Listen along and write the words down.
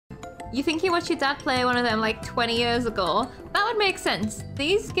You think you watched your dad play one of them like 20 years ago? That would make sense.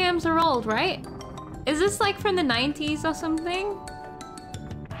 These games are old, right? Is this like from the 90s or something?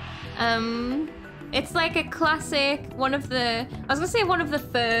 It's like a classic, one of the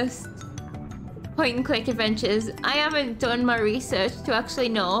first point and click adventures. I haven't done my research to actually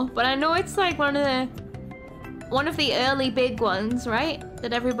know, but I know it's like one of the early big ones, right?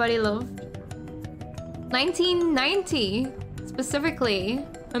 That everybody loved. 1990 specifically.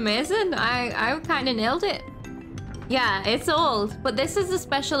 Amazing. I kind of nailed it. Yeah, it's old, but this is a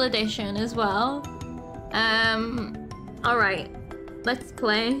special edition as well. All right, let's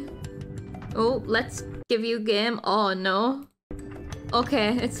play. Oh, let's give you game. Oh no.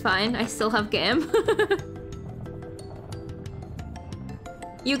 Okay, it's fine. I still have game.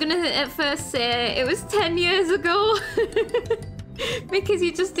 You're gonna at first say it was 10 years ago. Because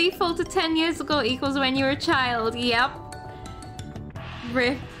you just defaulted 10 years ago equals when you were a child. Yep.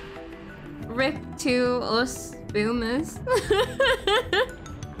 Rip. Rip to us boomers.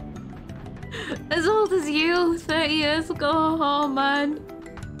 As old as you, 30 years ago. Oh man.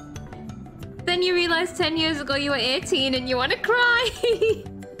 Then you realize 10 years ago you were 18 and you want to cry.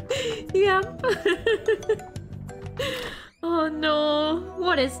 Yep. Oh no.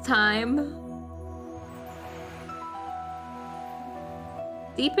 What is time?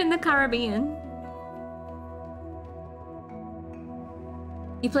 Deep in the Caribbean.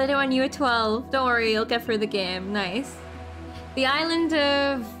 You played it when you were 12. Don't worry, you'll get through the game. Nice. The island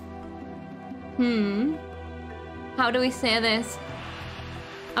of... How do we say this?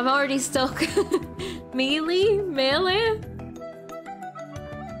 I'm already stuck. Melee? Melee?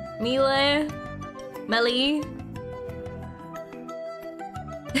 Melee? Melee?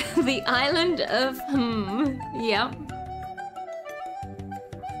 The island of... Yep.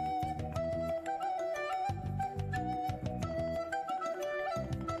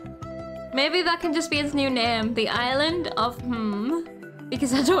 Maybe that can just be its new name. The island of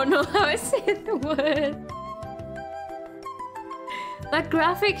because I don't know how to say the word. That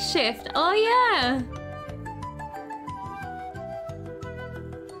graphic shift. Oh yeah.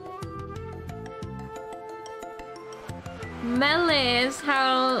 Melee is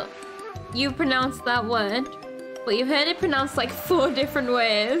how you pronounce that word. But you've heard it pronounced like 4 different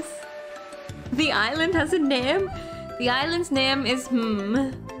ways. The island has a name. The island's name is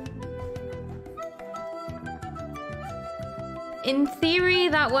In theory,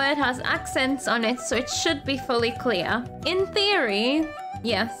 that word has accents on it, so it should be fully clear. In theory,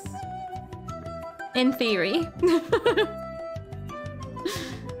 yes. In theory.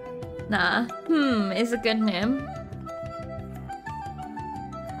 Nah, is a good name.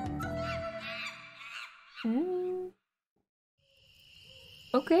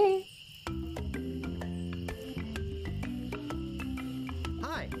 Okay.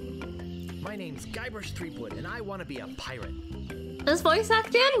 Hi, my name's Guybrush Threepwood, and I want to be a pirate. Does voice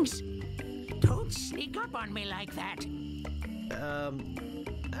acting? Don't sneak up on me like that.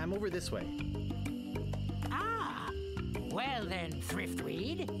 I'm over this way. Ah, well then,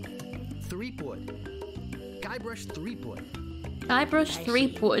 Thriftweed. Threepwood. Guybrush Threepwood. Guybrush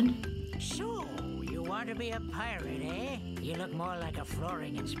Threepwood. So, you want to be a pirate, eh? You look more like a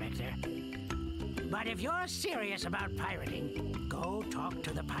flooring inspector. But if you're serious about pirating, go talk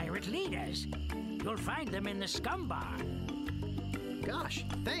to the pirate leaders. You'll find them in the scum bar. Gosh,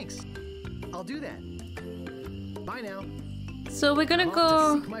 thanks. I'll do that. Bye now. So we're gonna I'm go...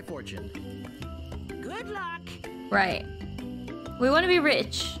 off to seek my fortune. Good luck. Right. We want to be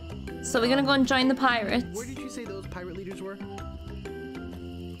rich. So we're gonna go and join the pirates. Where did you say those pirate leaders were?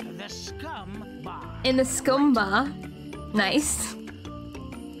 The scum bar. In the scum bar. Nice.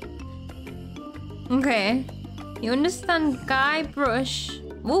 Okay. You understand Guybrush.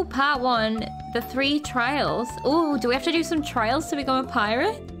 Ooh, part 1. The 3 trials. Ooh, do we have to do some trials to become a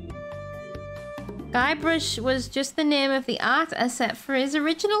pirate? Guybrush was just the name of the art asset for his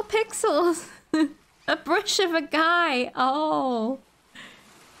original pixels. A brush of a guy. Oh.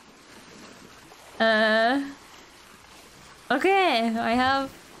 Okay, I have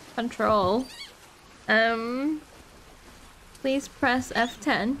control. Please press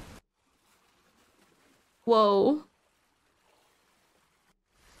F10. Whoa.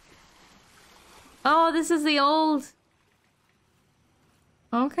 Oh, this is the old...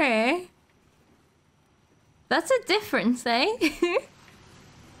 Okay. That's a difference, eh?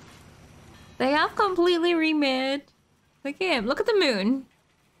 They have completely remade the game. Look at the moon.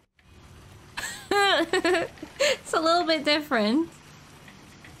 It's a little bit different.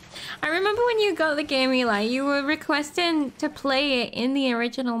 I remember when you got the game, Eli, you were requesting to play it in the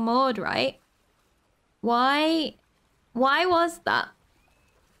original mode, right? Why was that?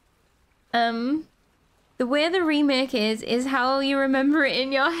 The way the remake is how you remember it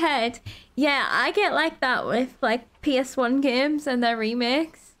in your head. Yeah, I get like that with like PS1 games and their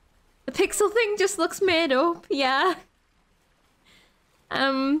remakes. The pixel thing just looks made up, yeah.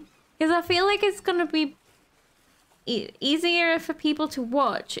 Because I feel like it's gonna be easier for people to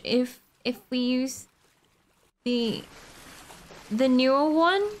watch if we use the newer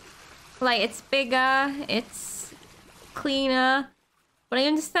one. Like, it's bigger, it's cleaner, but I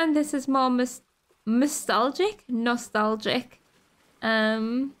understand this is more nostalgic.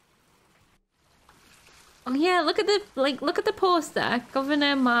 Oh yeah, look at the poster.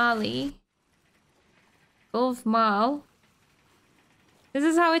 Governor Marley. Gov Marl. This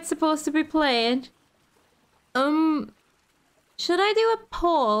is how it's supposed to be played. Should I do a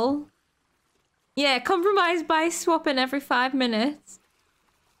poll? Yeah, compromise by swapping every 5 minutes.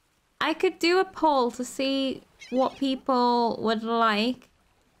 I could do a poll to see what people would like.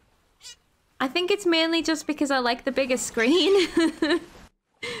 I think it's mainly just because I like the bigger screen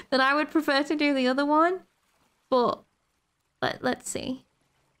that I would prefer to do the other one. But let's see.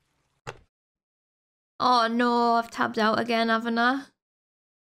 Oh no, I've tabbed out again, haven't I?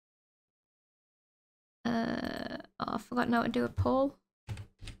 Oh, I forgot how to do a poll.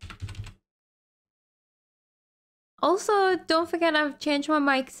 Also, don't forget I've changed my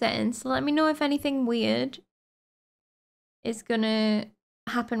mic settings, so let me know if anything weird is gonna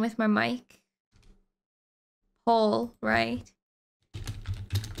happen with my mic. Poll, right?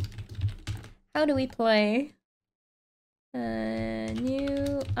 How do we play?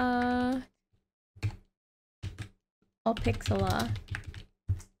 New art or pixel art?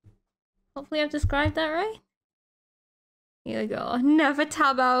 Hopefully I've described that right. Here we go. Never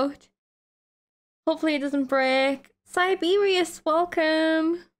tab out. Hopefully it doesn't break. Siberius,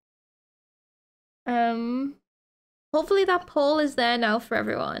 welcome. Hopefully that poll is there now for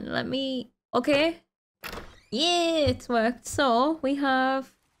everyone. Let me... Okay. Yeah, it's worked. So, we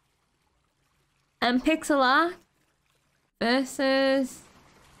have... pixel art versus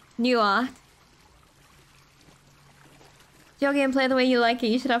new art. Your game, play the way you like it.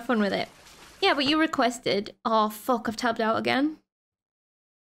 You should have fun with it. Yeah, but you requested... Oh, fuck. I've tabbed out again.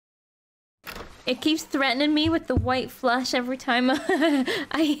 It keeps threatening me with the white flash every time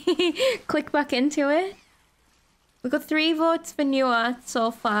I click back into it. We've got 3 votes for new art so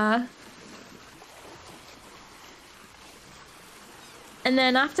far. And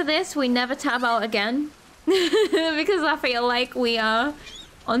then after this, we never tab out again. Because I feel like we are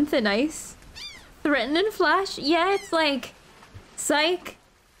on thin ice. Threatening flash? Yeah, it's like... Psych.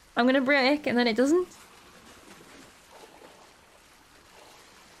 I'm gonna break, and then it doesn't.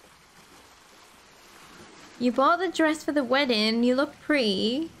 You bought the dress for the wedding. You look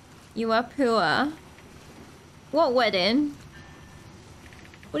pretty. You are poor. What wedding?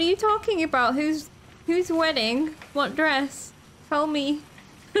 What are you talking about? Whose wedding? What dress? Tell me.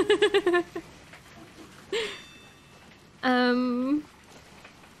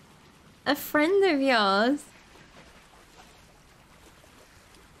 A friend of yours.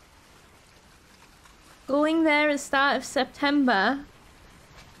 Going there at the start of September.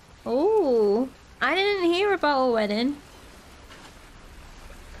 Oh, I didn't hear about a wedding.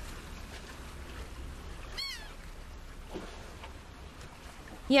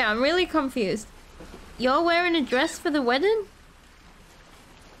 Yeah, I'm really confused. You're wearing a dress for the wedding?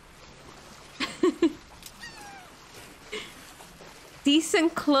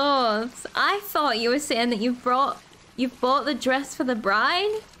 Decent clothes. I thought you were saying that you bought the dress for the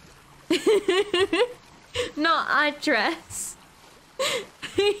bride? Not a dress.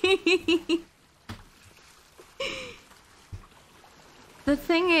 The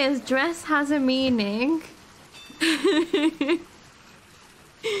thing is, dress has a meaning.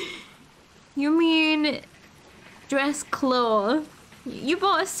 You mean dress clothes? You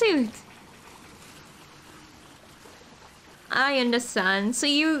bought a suit. I understand. So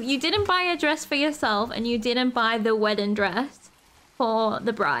you didn't buy a dress for yourself and you didn't buy the wedding dress for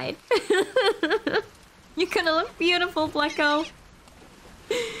the bride. You're gonna look beautiful, Blacko.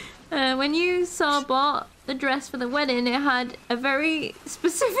 When you bought the dress for the wedding, it had a very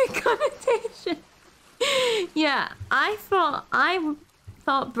specific connotation. Yeah, I thought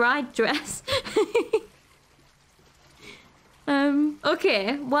bride dress.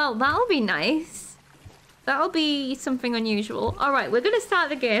 Okay, well, that'll be nice. That'll be something unusual. Alright, we're gonna start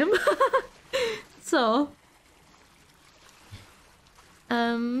the game. So...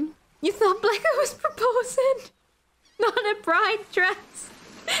 You thought Blacko was proposing? Not a bride dress.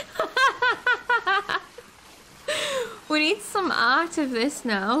 We need some art of this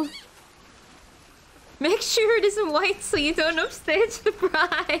now. Make sure it isn't white so you don't upstage the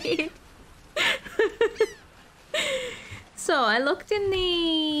bride. So I looked in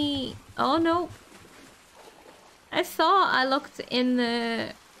the... Oh no. I thought I looked in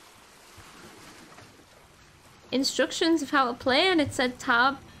the instructions of how to play and it said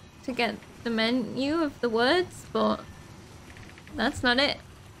tab to get the menu of the words, but that's not it.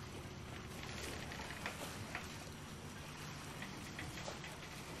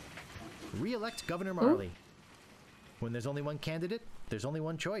 Re-elect Governor Marley. Ooh. When there's only one candidate, there's only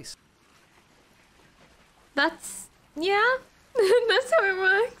one choice. That's... yeah. That's how it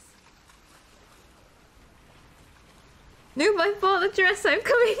works. Noob, I bought the dress. I'm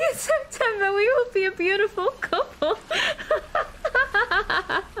coming in September. We will be a beautiful couple.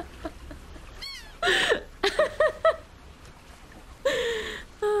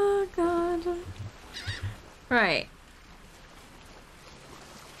 Oh, God. Right.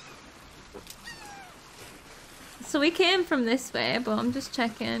 So we came from this way, but I'm just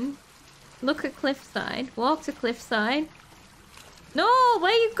checking. Look at cliffside. Walk to cliffside. No,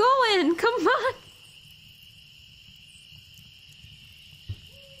 where you going? Come back.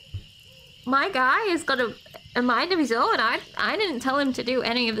 My guy has got a mind of his own. I didn't tell him to do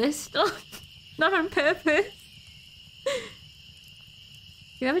any of this stuff. Not on purpose.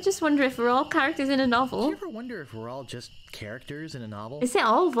 You ever just wonder if we're all characters in a novel? Do you ever wonder if we're all just characters in a novel? Is it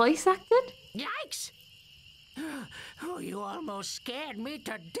all voice acted? Yikes! Oh, you almost scared me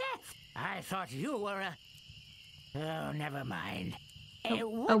to death. I thought you were a... Oh, never mind.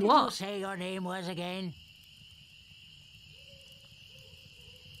 What did you say your name was again?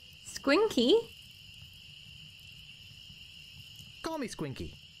 Squinky? Call me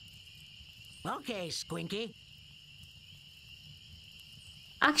Squinky. Okay, Squinky.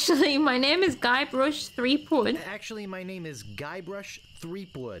 Actually, my name is Guybrush Threepwood. Actually, my name is Guybrush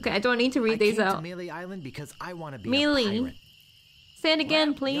Threepwood. Okay, I don't need to read these out. I came to Melee Island because I want to be Melee. a pirate. Say it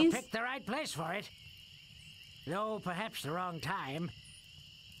again, please. You picked the right place for it. Though perhaps the wrong time.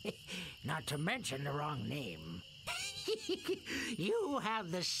 Not to mention the wrong name. You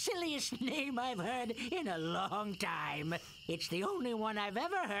have the silliest name I've heard in a long time. It's the only one I've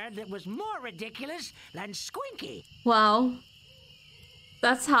ever heard that was more ridiculous than Squinky. Wow.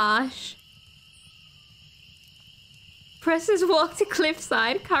 That's harsh. Presses walk to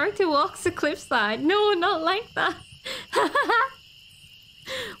cliffside. Character walks to cliffside. No, not like that.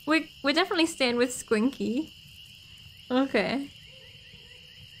 We're definitely staying with Squinky. Okay.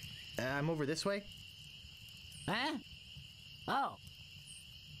 I'm over this way. Huh? Oh.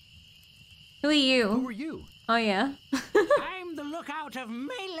 Who are you? Who are you? Oh, yeah. I'm the lookout of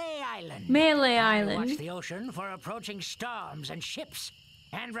Melee Island. Melee I Island. watch the ocean for approaching storms and ships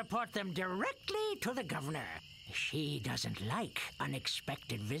and report them directly to the governor. She doesn't like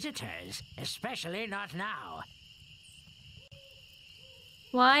unexpected visitors, especially not now.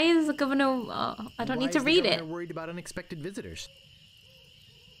 Why is the governor... Oh, I don't need to read it. Why is the governor worried about unexpected visitors?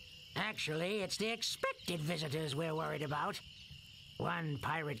 Actually, it's the expected visitors we're worried about. One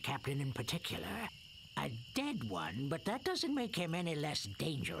pirate captain in particular. A dead one, but that doesn't make him any less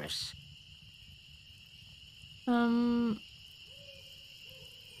dangerous.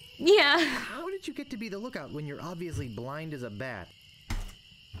 Yeah. How did you get to be the lookout when you're obviously blind as a bat?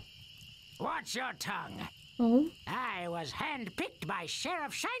 Watch your tongue. Oh. I was handpicked by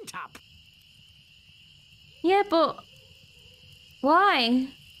Sheriff Shinetop. Yeah, but... why?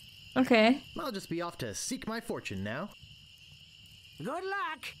 Okay. I'll just be off to seek my fortune now. Good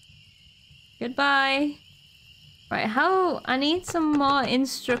luck. Goodbye. Right, how... I need some more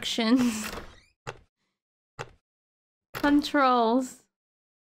instructions. Controls.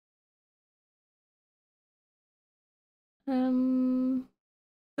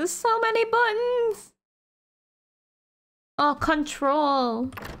 There's so many buttons. Oh,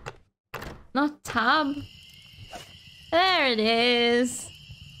 control. Not tab. There it is.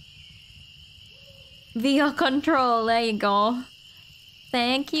 VR control, there you go.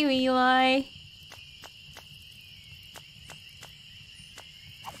 Thank you, Eli.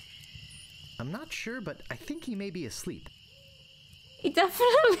 I'm not sure, but I think he may be asleep. He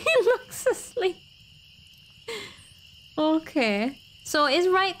definitely looks asleep. Okay. So is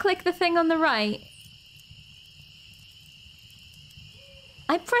right click the thing on the right?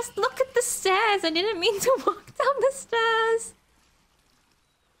 I pressed look at the stairs. I didn't mean to walk down the stairs.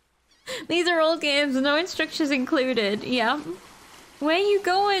 These are old games, no instructions included. Yeah. Where are you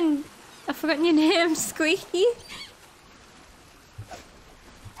going? I've forgotten your name, Squeaky.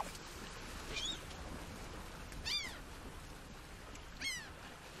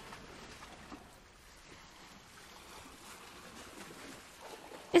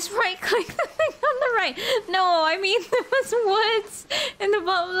 It's right click the thing on the right. No, I mean there was words in the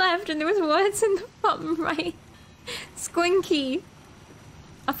bottom left and there was words in the bottom right. Squinky.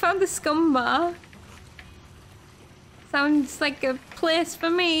 I found the scum bar. Sounds like a place for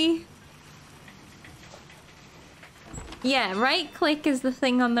me. Yeah, right click is the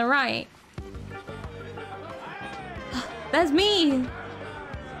thing on the right. That's me!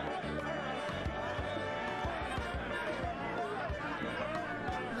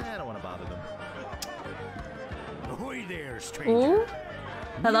 I don't want to bother them. Ahoy there, stranger. Oh?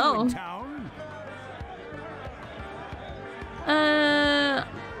 Hello. New in town?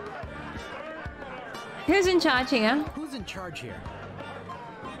 Who's in charge here? Who's in charge here?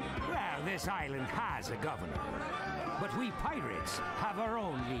 Well, this island has a governor, but we pirates have our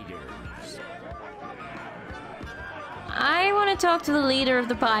own leaders. I want to talk to the leader of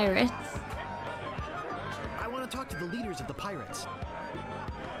the pirates. I want to talk to the leaders of the pirates.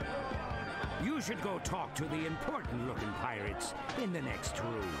 You should go talk to the important-looking pirates in the next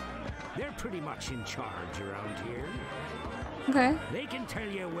room. They're pretty much in charge around here. Okay. They can tell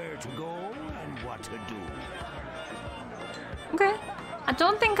you where to go and what to do. Okay. I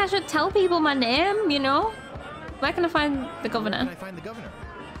don't think I should tell people my name, you know? Where can I find the governor? Where can I find the governor?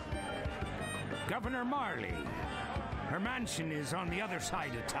 Governor Marley. Her mansion is on the other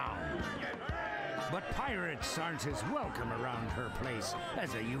side of town. But pirates aren't as welcome around her place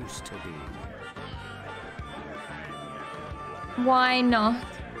as they used to be. Why not?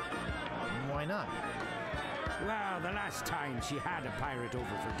 Why not? Well, the last time she had a pirate over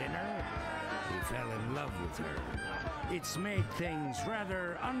for dinner, he fell in love with her. It's made things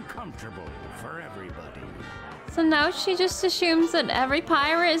rather uncomfortable for everybody. So now she just assumes that every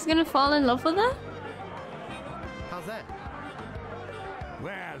pirate is gonna fall in love with her? How's that?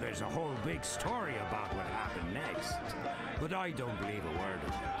 Well, there's a whole big story about what happened next, but I don't believe a word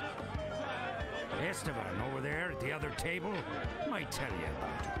of it. Esteban over there at the other table might tell you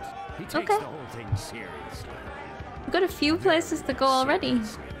about it. He takes Okay. the whole thing seriously. We've got a few places to go already.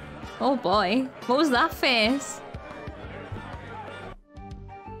 Seriously. Oh boy, what was that face?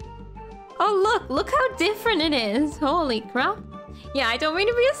 Oh look how different it is. Holy crap. Yeah, I don't mean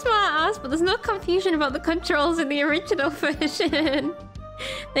to be a smart ass, but there's no confusion about the controls in the original version.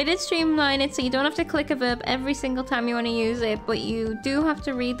 They did streamline it so you don't have to click a verb every single time you want to use it, but you do have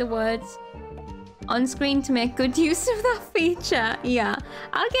to read the words on screen to make good use of that feature. Yeah,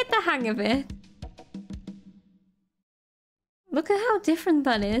 I'll get the hang of it. Look at how different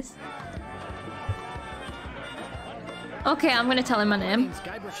that is. Okay, I'm gonna tell him my My name. name's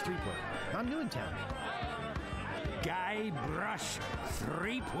Guybrush Threepwood. I'm new in town. Guybrush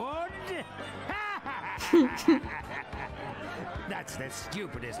Threepwood? That's the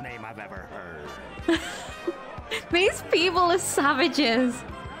stupidest name I've ever heard. These people are savages.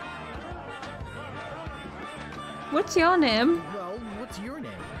 What's your name? Well, what's your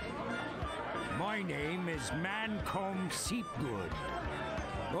name? My name is Mancomb Seepgood.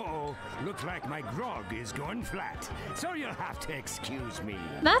 Uh-oh, looks like my grog is going flat, so you'll have to excuse me.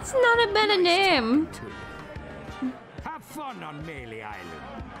 That's not a better name. To you. Have fun on Melee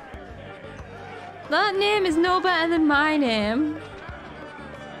Island. That name is no better than my name.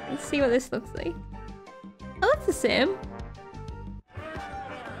 Let's see what this looks like. Oh, that's the same.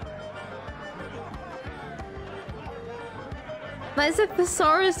 But is it the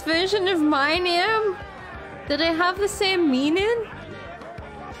Thesaurus version of my name? Did it have the same meaning?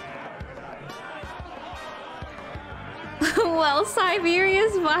 Well,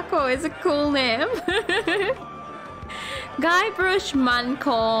 Siberia's Wacko is a cool name. Guybrush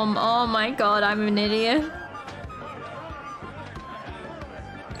Mancomb. Oh my god, I'm an idiot.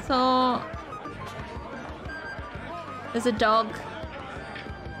 So... there's a dog.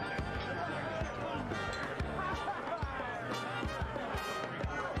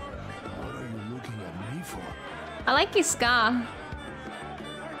 What are you looking at me for? I like your scar.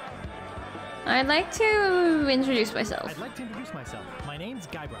 I'd like to introduce myself. I'd like to introduce myself. My name's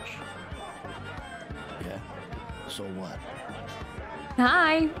Guybrush. Yeah? So what?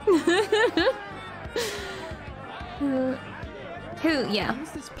 Hi. Who? Yeah.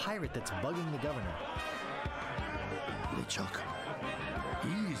 Who's this pirate that's bugging the governor? LeChuck.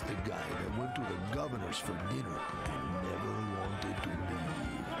 He's the guy that went to the governor's for dinner and never wanted to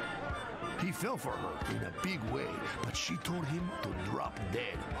leave. He fell for her in a big way, but she told him to drop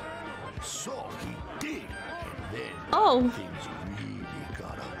dead. So he did, and then things really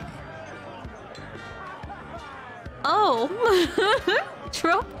got ugly. Oh.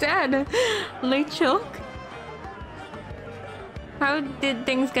 Drop dead. LeChuck. How did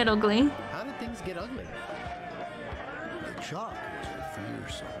things get ugly? How did things get ugly? LeChuck was a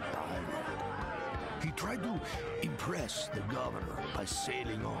fearsome pirate. He tried to impress the governor by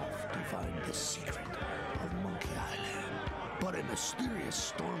sailing off to find the secret of Monkey Island. But a mysterious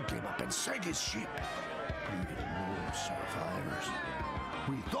storm came up and sank his ship, leaving no survivors.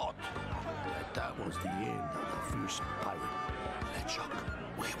 We thought that was the end of the fearsome pirate. LeChuck,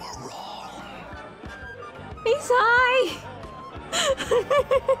 we were wrong. He's high!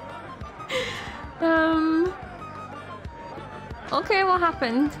 Okay, what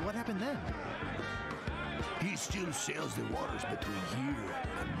happened? What happened then? He still sails the waters between here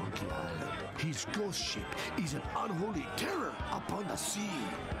and Monkey Island. His ghost ship is an unholy terror upon the sea.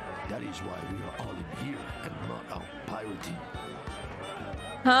 That is why we are all in here and not out pirating.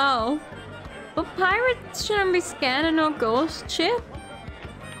 How? But pirates shouldn't be scared of no ghost ship.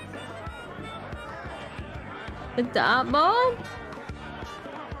 The dartboard?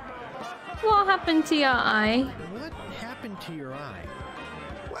 What happened to your eye? What happened to your eye?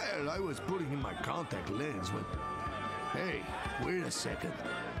 Well, I was putting in my contact lens when... Hey, wait a second.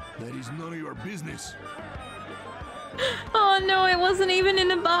 That is none of your business. Oh no, it wasn't even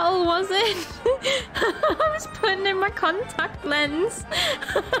in a battle, was it? I was putting in my contact lens.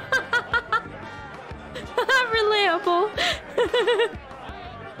 Relatable.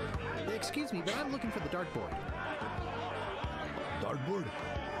 Excuse me, but I'm looking for the dartboard. Dartboard?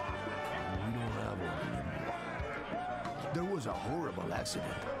 We don't have one anymore. There was a horrible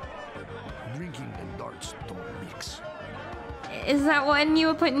accident. Drinking and darts don't mix. Is that when you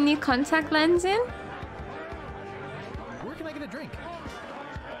were putting your contact lens in? Where can I get a drink?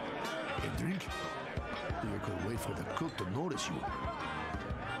 A drink? You could wait for the cook to notice you.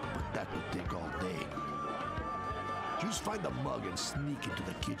 But that would take all day. Just find a mug and sneak into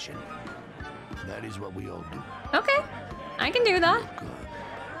the kitchen. That is what we all do. Okay, I can do that. Look,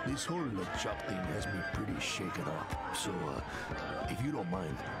 this whole LeChuck thing has me pretty shaken up. So, if you don't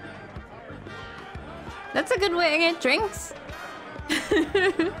mind. That's a good way to get drinks.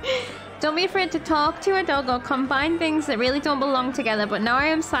 Don't be afraid to talk to a dog or combine things that really don't belong together, but now I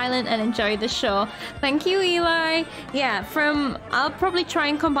am silent and enjoy the show. Thank you, Eli. Yeah, I'll probably try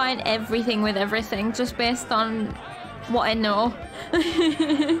and combine everything with everything just based on what I know.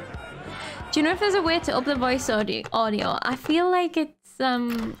 Do you know if there's a way to up the voice audio? I feel like it's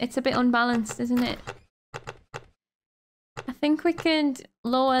a bit unbalanced, isn't it? I think we could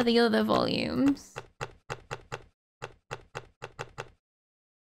lower the other volumes.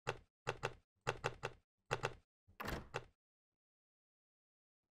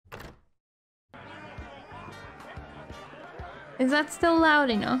 Is that still loud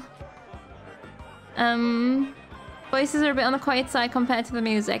enough? Voices are a bit on the quiet side compared to the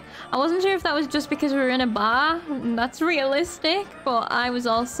music. I wasn't sure if that was just because we were in a bar, and that's realistic, but I was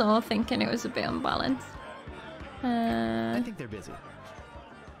also thinking it was a bit unbalanced. I think they're busy.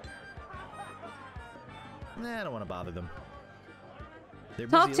 Nah, I don't want to bother them. They're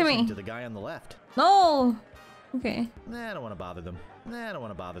busy Talk to me. listening to the guy on the left. No! Okay. Nah, I don't want to bother them. Nah, I don't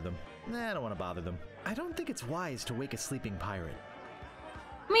want to bother them. Nah, I don't want to bother them. I don't think it's wise to wake a sleeping pirate.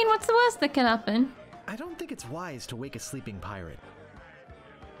 I mean, what's the worst that can happen? I don't think it's wise to wake a sleeping pirate.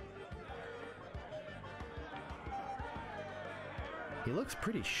 He looks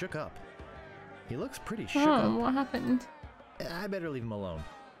pretty shook up. He looks pretty shook up. Oh, what happened? I better leave him alone.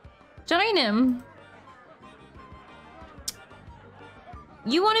 Join him.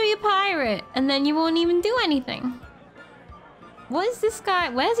 You want to be a pirate, and then you won't even do anything. What is this guy?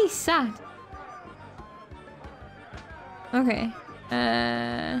 Where's he sat? Okay.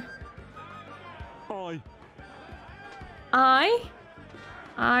 Hi.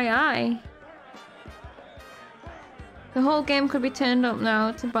 Aye. The whole game could be turned up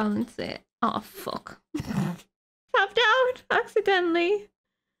now to balance it. Oh, fuck. Tapped out accidentally.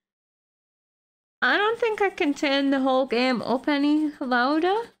 I don't think I can turn the whole game up any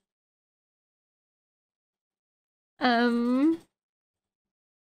louder.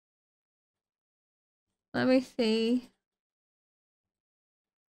 Let me see.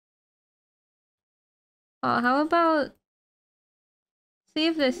 Oh, how about... See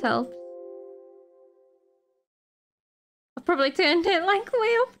if this helps. I've probably turned it like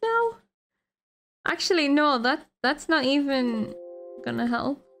way up now. Actually, no, that's not even gonna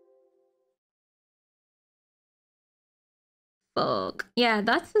help. Fuck. Yeah,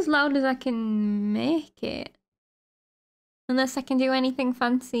 that's as loud as I can make it. Unless I can do anything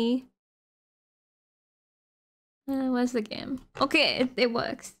fancy. Where's the game? Okay, it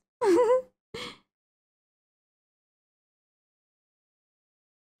works.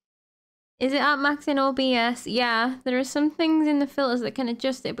 Is it at max in OBS? Yeah, there are some things in the filters that can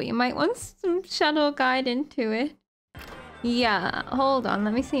adjust it, but you might want some shadow guide into it. Yeah, hold on,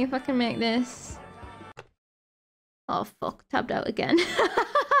 let me see if I can make this Oh fuck, tabbed out again.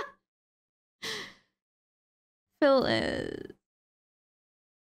 Filters.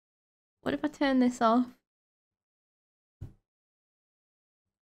 What if I turn this off?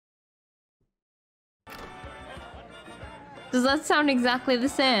 Does that sound exactly the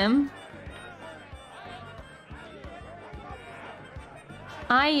same?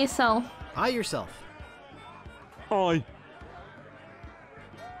 Eye yourself. Eye yourself. Eye.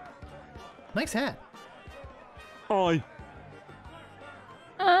 Nice hat. Eye.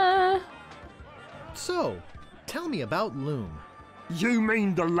 So, tell me about Loom. You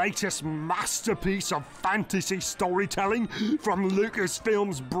mean the latest masterpiece of fantasy storytelling from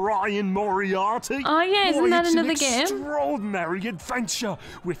Lucasfilm's Brian Moriarty? Oh yeah, isn't that it's another an game? Extraordinary adventure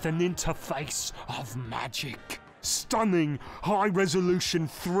with an interface of magic. Stunning, high-resolution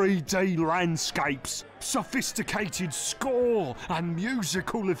 3D landscapes, sophisticated score and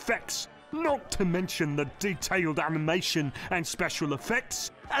musical effects, not to mention the detailed animation and special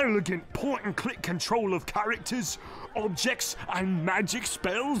effects, elegant point-and-click control of characters, objects and magic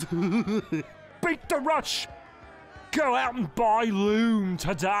spells. Beat the rush! Go out and buy Loom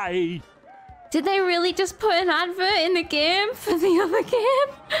today! Did they really just put an advert in the game for the other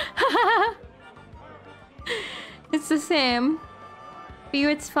game? It's the same. For you,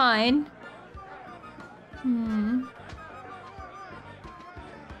 it's fine.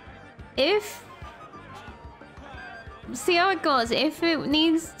 If... See how it goes. If it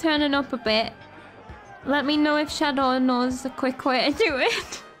needs turning up a bit, let me know if Shadow knows a quick way to do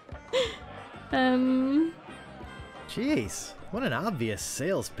it. Jeez, what an obvious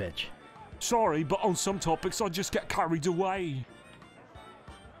sales pitch. Sorry, but on some topics I just get carried away.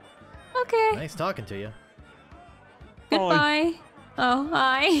 Okay. Nice talking to you. Goodbye. Oh,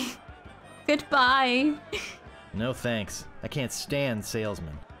 hi. Goodbye. No thanks. I can't stand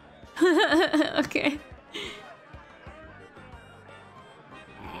salesmen. Okay.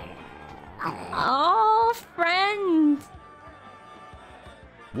 Oh, friend.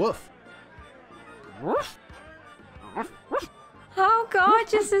 Woof. How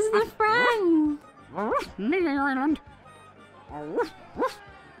gorgeous is the friend?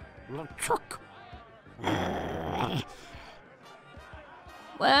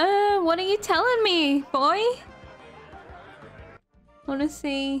 What are you telling me, boy? Wanna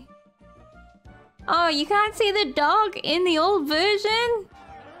see? Oh, you can't see the dog in the old version?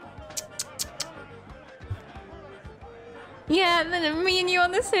 Yeah, then me and you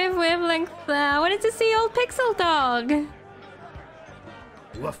on the same wavelength there. I wanted to see old Pixel Dog.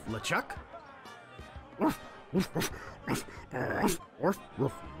 Woof, LeChuck?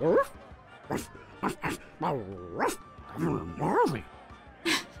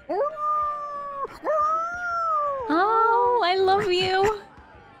 Oh, I love you.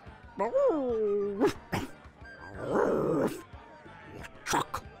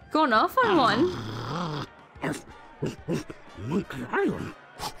 Going off on one.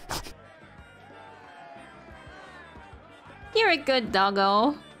 You're a good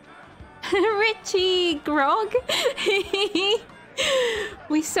doggo. Richie Grog.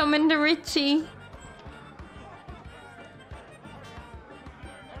 We summoned a Richie.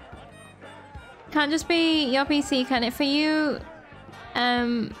 Can't just be your PC, can it? For you,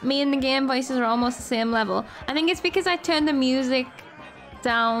 me and the game voices are almost the same level. I think it's because I turned the music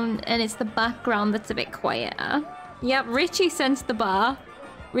down and it's the background that's a bit quieter. Yep, Richie sensed the bar.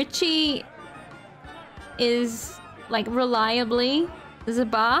 Richie is, like, reliably, there's a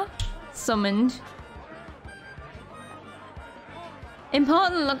bar, summoned.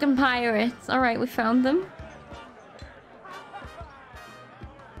 Important looking pirates. Alright, we found them.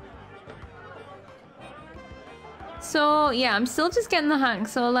 So, yeah, I'm still just getting the hang.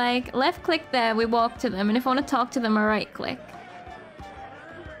 So, like, left click there, we walk to them. And if I want to talk to them, I right click.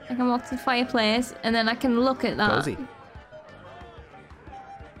 I can walk to the fireplace, and then I can look at that. Cozy.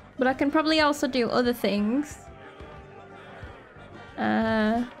 But I can probably also do other things.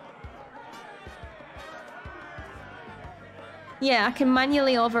 Yeah, I can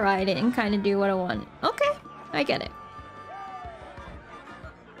manually override it and kind of do what I want. Okay, I get it.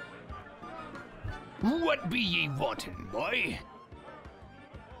 What be ye wanting, boy?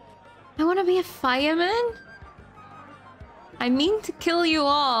 I want to be a fireman? I mean to kill you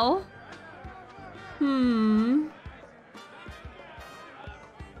all.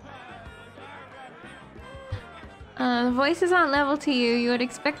 The voices aren't level to you. You would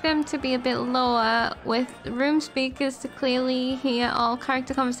expect them to be a bit lower, with room speakers to clearly hear all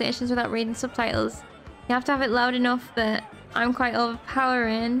character conversations without reading subtitles. You have to have it loud enough that I'm quite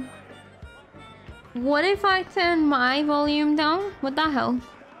overpowering. What if I turn my volume down? Would that help?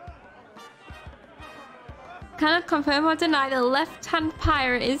 cannot confirm or deny the left-hand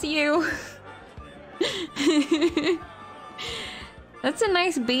pirate is you. That's a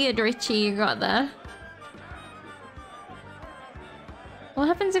nice beard, Richie, you got there. What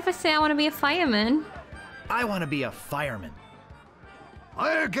happens if I say I want to be a fireman? I want to be a fireman.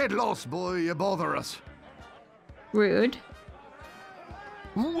 I'll get lost, boy. You bother us. Rude.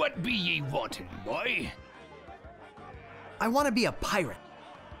 What be ye wanting, boy? I want to be a pirate.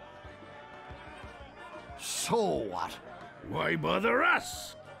 So what? Why bother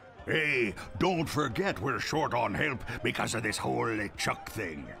us? Hey, don't forget we're short on help because of this whole LeChuck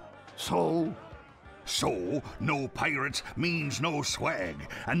thing. So? So, no pirates means no swag,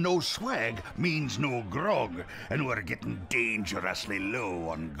 and no swag means no grog, and we're getting dangerously low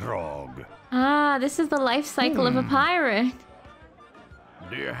on grog. Ah, this is the life cycle of a pirate.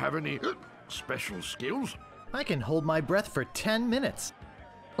 Do you have any special skills? I can hold my breath for 10 minutes.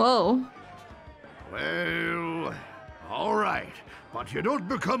 Whoa. Well, all right. But you don't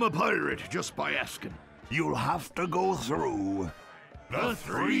become a pirate just by asking. You'll have to go through the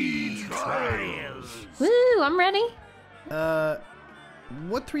 3 trials. Woo, I'm ready.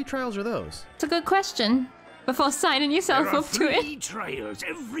 What 3 trials are those? It's a good question. Before signing yourself There are up to it. 3 trials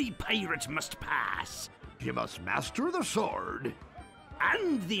every pirate must pass. You must master the sword.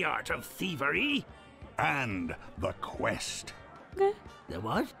 And the art of thievery. And the quest. Okay. The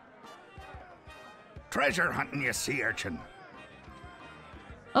what? Treasure hunting, you sea urchin.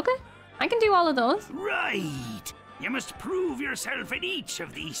 Okay. I can do all of those. Right. You must prove yourself in each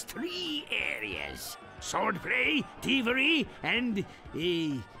of these 3 areas. Swordplay, thievery, and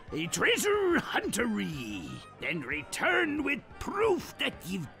treasure huntery. Then return with proof that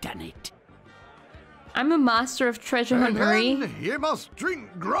you've done it. I'm a master of treasure huntery. And then you must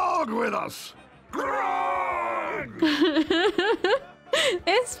drink grog with us. Grog!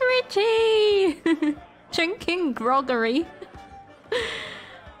 It's Richie! Drinking groggery.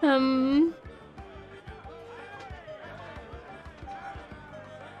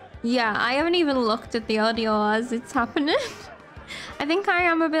 Yeah, I haven't even looked at the audio as it's happening. I think I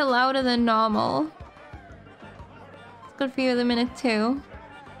am a bit louder than normal. It's good for you in a minute too.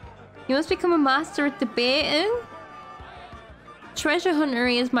 You must become a master at debating. Treasure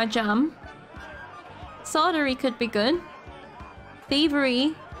huntery is my jam. Swordery could be good.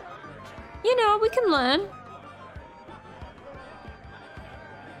 Thievery. You know, we can learn.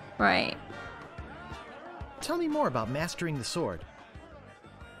 Right. Tell me more about mastering the sword.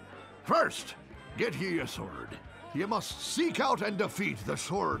 First, get ye a sword. You must seek out and defeat the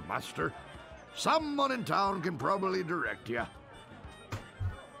sword master. Someone in town can probably direct you.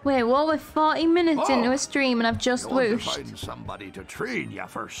 Wait, what? We're 40 minutes into a stream and I've just You want to whooshed. find somebody to train you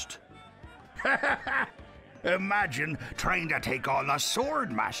first. Imagine trying to take on the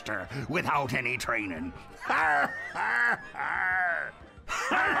sword master without any training.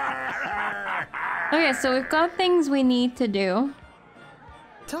 Okay, so we've got things we need to do.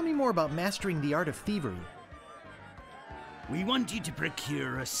 Tell me more about mastering the art of thievery. We want you to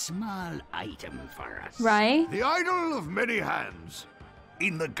procure a small item for us. Right? The idol of many hands.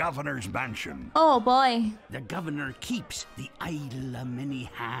 In the governor's mansion. Oh boy. The governor keeps the idol of many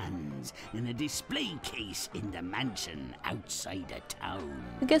hands in a display case in the mansion outside of town.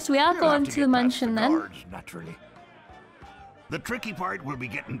 I guess we are You'll going have to the get past mansion the then. guards, naturally. The tricky part will be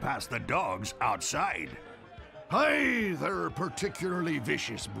getting past the dogs outside. Aye, they're a particularly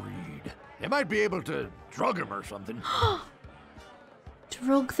vicious breed. You might be able to drug them or something.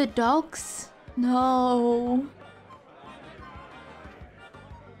 Drug the dogs? No.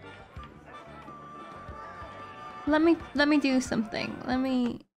 Let me do something. Let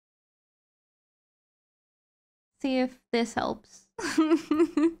me see if this helps.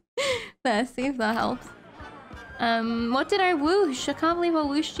 There, see if that helps. What did I whoosh? I can't believe I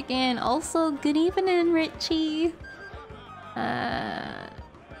whooshed again. Also, good evening, Richie.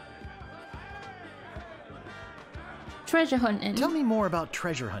 Treasure hunting. Tell me more about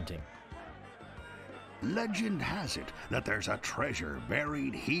treasure hunting. Legend has it that there's a treasure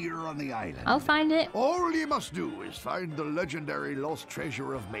buried here on the island. I'll find it. All you must do is find the legendary lost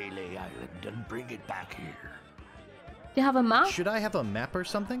treasure of Melee Island and bring it back here. Do you have a map? Should I have a map or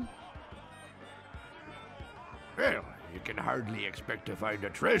something? Well, you can hardly expect to find a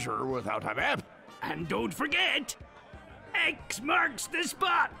treasure without a map. And don't forget, X marks the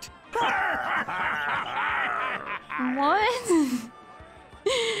spot. What?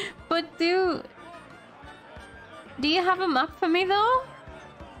 But do you have a map for me though?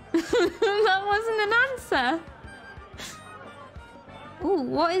 That wasn't an answer. Ooh,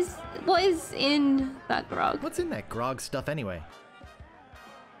 what is in that grog? What's in that grog stuff anyway?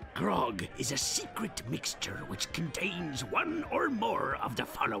 Grog is a secret mixture which contains one or more of the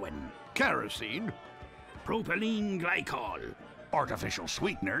following: Kerosene, propylene glycol, Artificial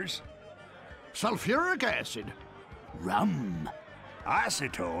sweeteners, sulfuric acid, rum,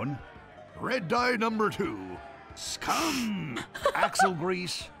 acetone, red dye number 2, scum, axle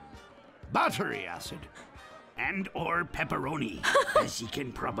grease, battery acid. and or pepperoni. As you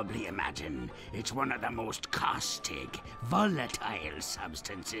can probably imagine, it's one of the most caustic, volatile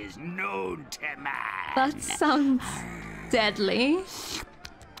substances known to man. That sounds deadly.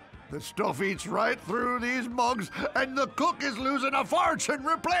 The stuff eats right through these mugs, and the cook is losing a fortune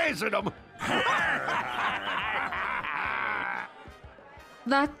replacing them.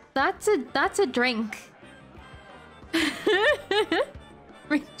 That's a drink.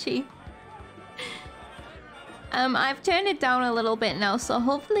 Richie. I've turned it down a little bit now, so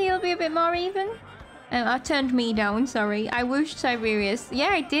hopefully it'll be a bit more even. I turned me down, sorry. I wished Tiberius. Yeah,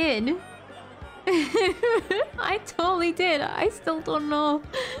 I did. I totally did. I still don't know.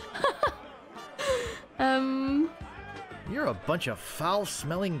 You're a bunch of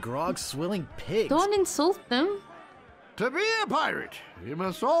foul-smelling, grog-swilling pigs. Don't insult them. To be a pirate, you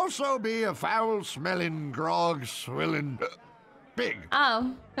must also be a foul-smelling, grog-swilling pig.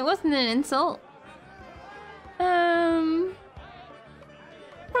 Oh, it wasn't an insult.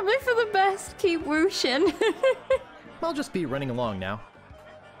 Probably for the best. Keep whooshing. I'll just be running along now.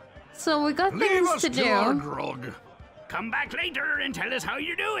 So we got Leave things us to our do. grog. Come back later and tell us how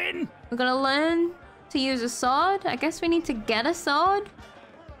you're doing. We're gonna learn to use a sword. I guess we need to get a sword.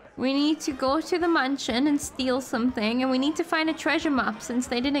 We need to go to the mansion and steal something, and we need to find a treasure map since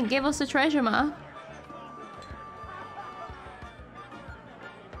they didn't give us a treasure map.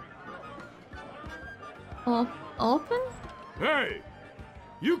 Open? Hey!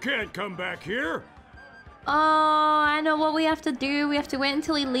 You can't come back here! Oh, I know what we have to do. We have to wait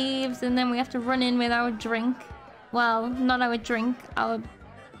until he leaves, and then we have to run in with our drink. Well, not our drink, our...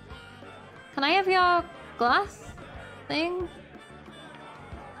 Can I have your glass thing?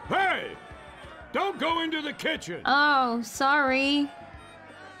 Hey! Don't go into the kitchen! Oh, sorry.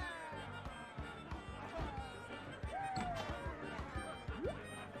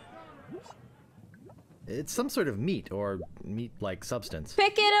 It's some sort of meat or meat-like substance.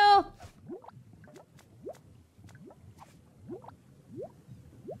 Pick it up!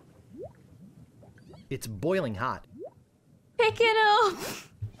 It's boiling hot. Pick it up!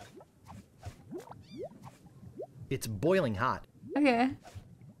 It's boiling hot. Okay.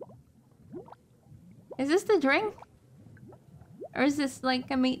 Is this the drink? Or is this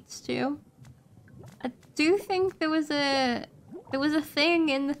like a meat stew? I do think there was a thing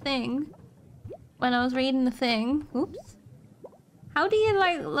in the thing when I was reading the thing. Oops. How do you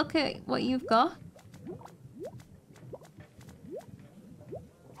like look at what you've got?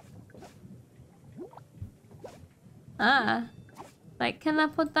 Ah. Like, can I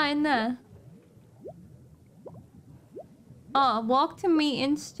put that in there? Oh, walk to meat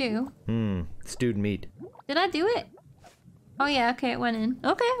and stew. Stewed meat. Did I do it? Oh yeah, okay, it went in.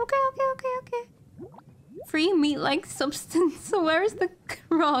 Okay. Free meat-like substance. So where is the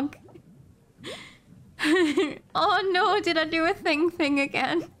grog? Oh no, did I do a thing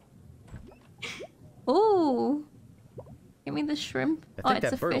again? Ooh. Give me the shrimp. I think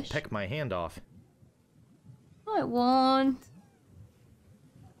it's that a bird will fish. peck my hand off. No, it won't.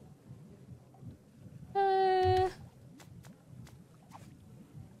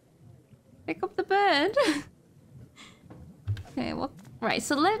 Pick up the bird. Okay, well, right,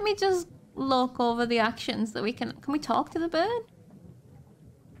 so let me just look over the actions that we can we talk to the bird?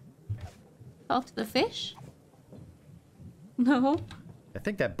 Talk to the fish? No. I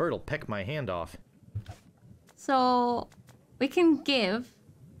think that bird will peck my hand off. So, we can give,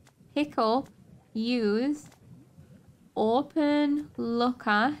 pick up, use, open, look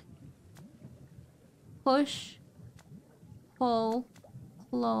at, push, pull,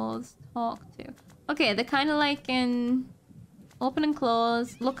 close, talk to. Okay, they're kind of like in open and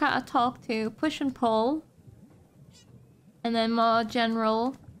close, look at or talk to, push and pull. And then more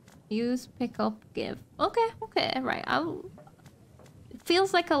general, use, pick up, give. Okay, right. It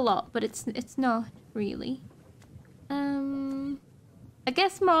feels like a lot, but it's not really. I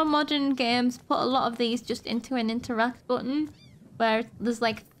guess more modern games put a lot of these just into an interact button, where there's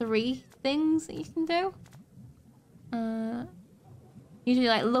like 3 things that you can do. Usually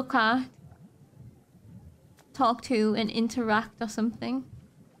like look at, talk to, and interact or something.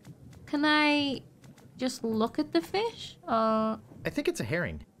 Can I just look at the fish? Or I think it's a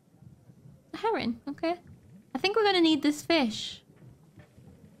herring. a heron, okay. I think we're gonna need this fish.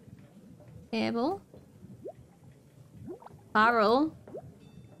 Table. Barrel.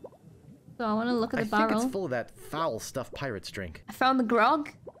 So I want to look at the I barrel. think it's full of that foul stuff pirates drink. I found the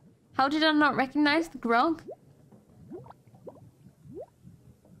grog. How did I not recognize the grog?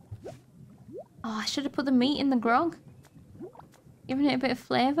 Oh, I should have put the meat in the grog. Giving it a bit of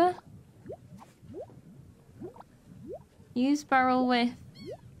flavour. Use barrel with...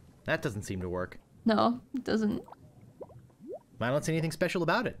 That doesn't seem to work. No, it doesn't. I don't see anything special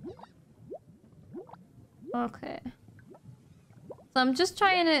about it. Okay. So I'm just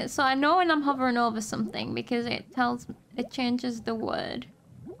trying to... So I know when I'm hovering over something because it tells... It changes the word.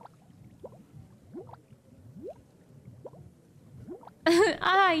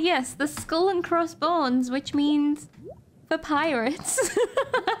 Ah, yes, the skull and crossbones, which means for pirates.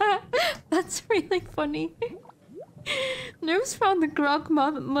 That's really funny. Noob's found the grog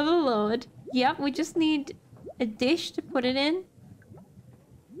motherlode. Yep, we just need a dish to put it in.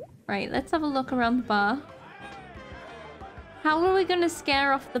 Right, let's have a look around the bar. How are we gonna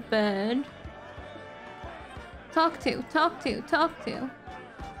scare off the bird? Talk to.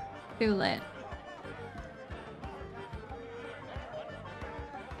 Too late.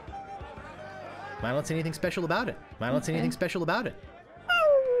 I don't see anything special about it. I don't see anything special about it.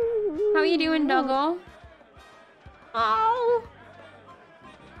 How you doing, doggo? Oh!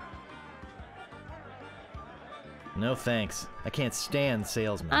 No thanks. I can't stand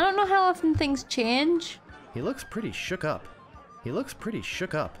salesmen. I don't know how often things change. He looks pretty shook up.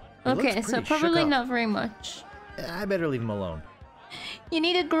 Okay, so probably not very much. I better leave him alone. You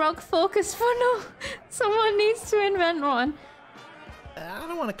need a grog focus funnel. Someone needs to invent one. I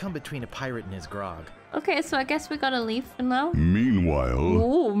don't want to come between a pirate and his grog. Okay, so I guess we gotta leave for now.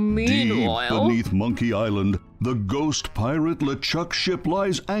 Meanwhile, Meanwhile. deep beneath Monkey Island, the ghost pirate LeChuck ship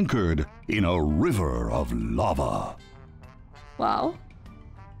lies anchored in a river of lava. Wow.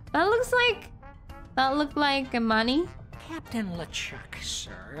 That looked like a money. Captain LeChuck,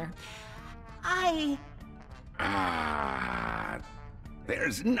 sir.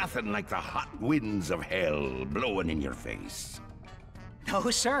 There's nothing like the hot winds of hell blowing in your face. No,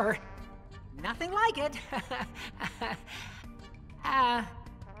 sir. Nothing like it.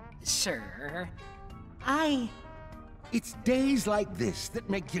 Sir, It's days like this that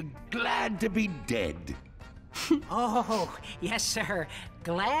make you glad to be dead. Oh, yes, sir.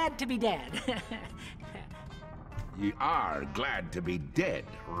 Glad to be dead. You are glad to be dead,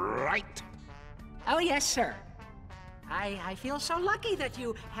 right? Oh, yes, sir. I feel so lucky that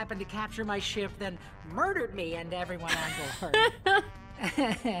you happened to capture my ship, then murdered me and everyone on board.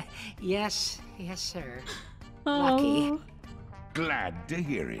 Yes, sir. Lucky. Glad to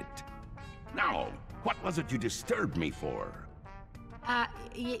hear it. Now, what was it you disturbed me for?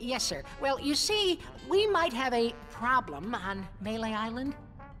 Yes, sir. Well, you see, we might have a problem on Melee Island.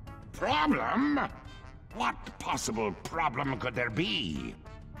 Problem? What possible problem could there be?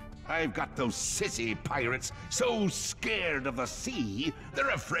 I've got those sissy pirates so scared of the sea, they're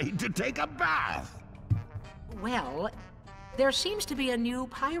afraid to take a bath. Well, there seems to be a new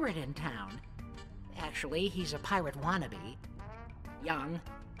pirate in town. Actually, he's a pirate wannabe. Young,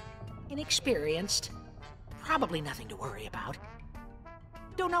 inexperienced, probably nothing to worry about.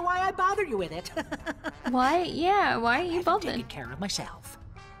 Don't know why I bother you with it. Why? Yeah, why are you I've bothered? taken care of myself.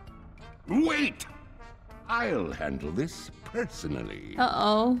 Wait! I'll handle this personally.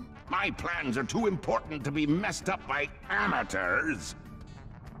 Uh-oh. My plans are too important to be messed up by amateurs.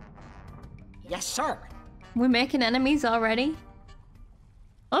 Yes, sir. We're making enemies already?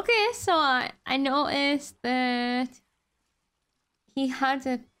 Okay, so I noticed that he had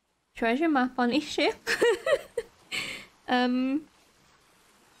a treasure map on his ship. So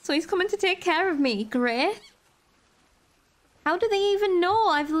he's coming to take care of me. Great. How do they even know?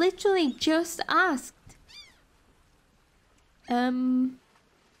 I've literally just asked.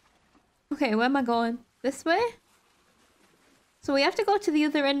 Okay, where am I going? This way? So we have to go to the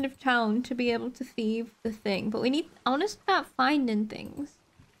other end of town to be able to thieve the thing. But I want to start finding things.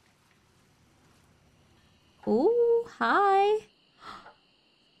 Oh, hi.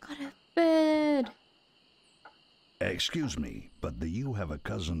 Got a bird. Excuse me, but do you have a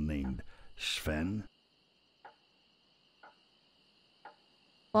cousin named Sven?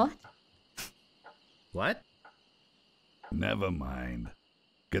 What? What? Never mind.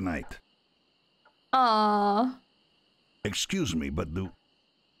 Good night. Aww. Excuse me, but do...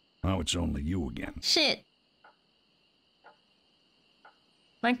 Oh, it's only you again. Shit.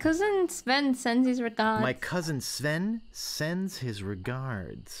 My cousin Sven sends his regards. My cousin Sven sends his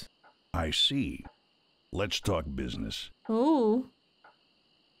regards. I see. Let's talk business. Ooh.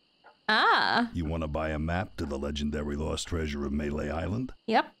 Ah. You want to buy a map to the legendary lost treasure of Melee Island?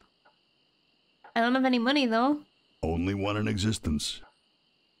 Yep. I don't have any money though. Only one in existence.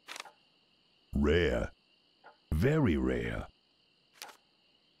 Rare. Very rare.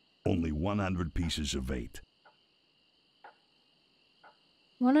 Only 100 pieces of 8.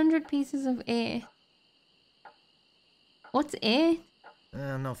 100 pieces of 8. What's 8?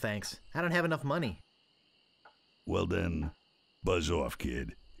 No thanks. I don't have enough money. Well then, buzz off,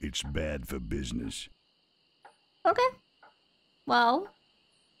 kid. It's bad for business. Okay. Well,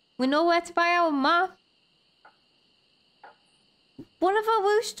 we know where to buy our map. What have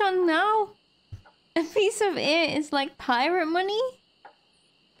I wished on now? A piece of 8 is like pirate money?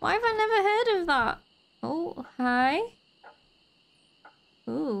 Why have I never heard of that? Oh, hi.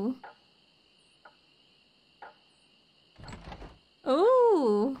 Ooh.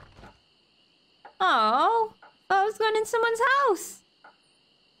 Ooh. Oh, I was going in someone's house.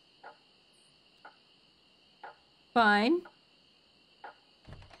 Fine.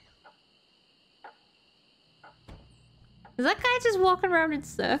 Is that guy just walking around in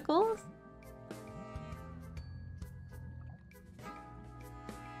circles?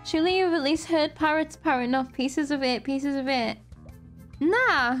 Surely you've at least heard pirates parroting off pieces of 8, pieces of 8.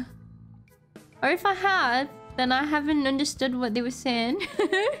 Nah. Or if I had, then I haven't understood what they were saying.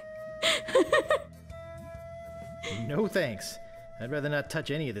 No thanks. I'd rather not touch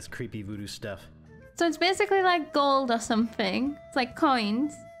any of this creepy voodoo stuff. So it's basically like gold or something. It's like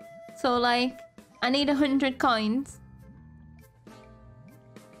coins. So like, I need 100 coins.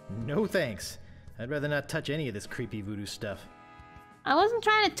 No thanks. I'd rather not touch any of this creepy voodoo stuff. I wasn't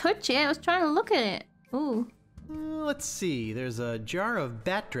trying to touch it, I was trying to look at it. Ooh. Let's see. There's a jar of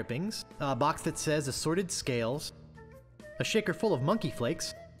bat drippings, a box that says assorted scales, a shaker full of monkey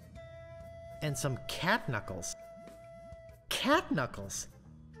flakes, and some cat knuckles. Cat knuckles?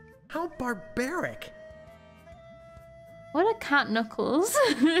 How barbaric! What are cat knuckles?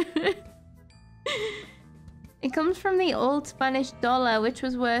 It comes from the old Spanish dollar, which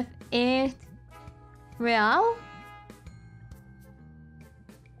was worth 8 real?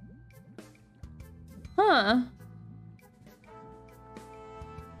 Huh.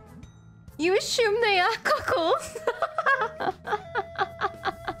 You assume they are cuckles?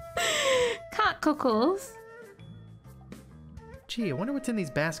 Cat cuckles? Gee, I wonder what's in these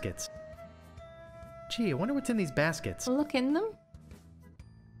baskets. I'll look in them.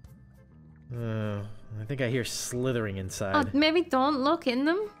 I think I hear slithering Oh, inside. maybe don't look in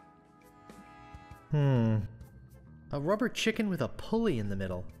them. A rubber chicken with a pulley in the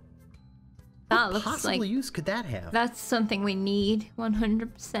middle. That What looks possible like use could that have? that's something we need.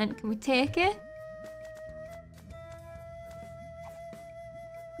 100%. Can we take it?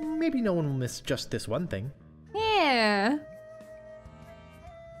 Maybe no one will miss just this one thing. Yeah.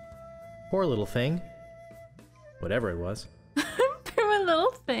 Poor little thing. Whatever it was. Poor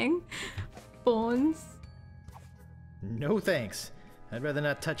little thing. Bones. No thanks. I'd rather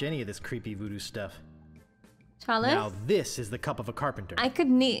not touch any of this creepy voodoo stuff. Chalice? Now this is the cup of a carpenter. I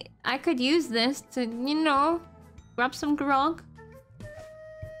could use this to, you know, grab some grog.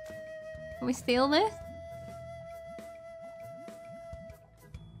 Can we steal this?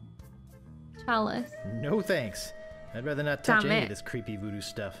 Chalice. No thanks. I'd rather not touch Damn any it. of this creepy voodoo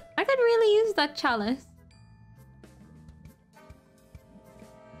stuff. I could really use that chalice.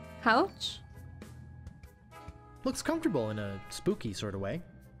 Couch? Looks comfortable in a spooky sort of way.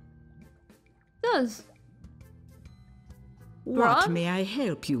 Does. What Grog? may I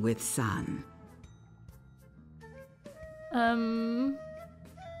help you with, son? Don't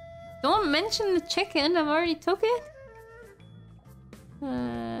mention the chicken. I've already took it.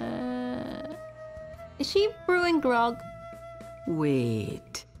 Is she brewing grog?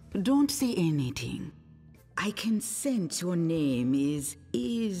 Wait. Don't say anything. I can sense your name is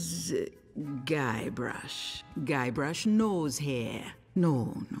Guybrush. Guybrush nose hair.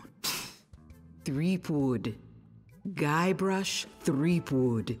 No. Threepwood. Guybrush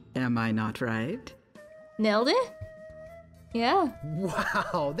Threepwood. Am I not right? Nailed it? Yeah.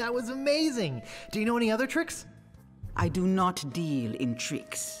 Wow, that was amazing! Do you know any other tricks? I do not deal in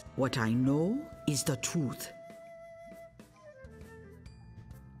tricks. What I know is the truth.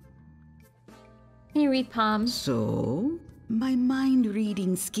 Can you read palms? So, my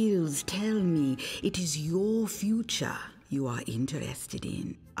mind-reading skills tell me it is your future you are interested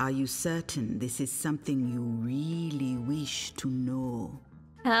in. Are you certain this is something you really wish to know?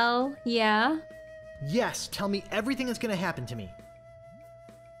 Hell yeah. Yes, tell me everything that's gonna happen to me.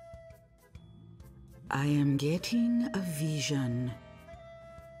 I am getting a vision.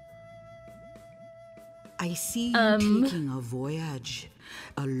 I see you taking a voyage.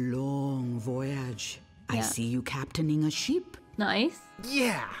 A long voyage. I Yeah. see you captaining a ship. Nice.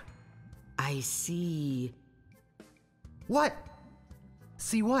 Yeah! I see What?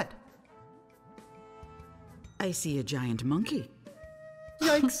 See what? I see a giant monkey.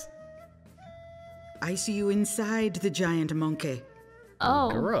 Yikes. I see you inside the giant monkey. Oh.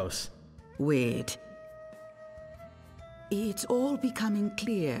 Gross. Wait. It's all becoming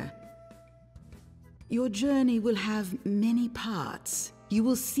clear. Your journey will have many parts. You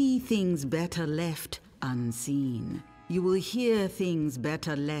will see things better left unseen. You will hear things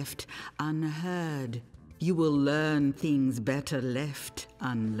better left unheard. You will learn things better left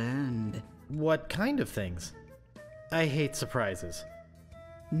unlearned. What kind of things? I hate surprises.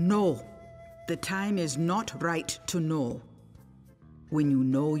 No, the time is not right to know. When you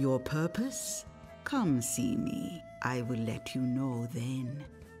know your purpose, come see me. I will let you know then.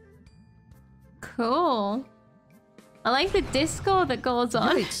 Cool. I like the disco that goes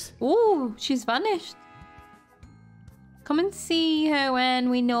on. Yikes. Ooh, she's vanished. Come and see her when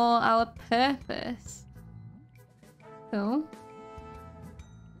we know our purpose. Cool.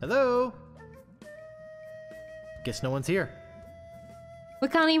 Hello? Guess no one's here. We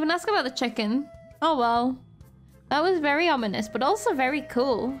can't even ask about the chicken. Oh well. That was very ominous, but also very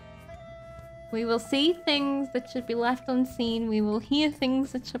cool. We will see things that should be left unseen. We will hear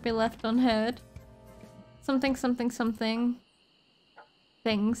things that should be left unheard. Something, something, something.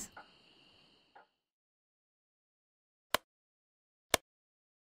 Things.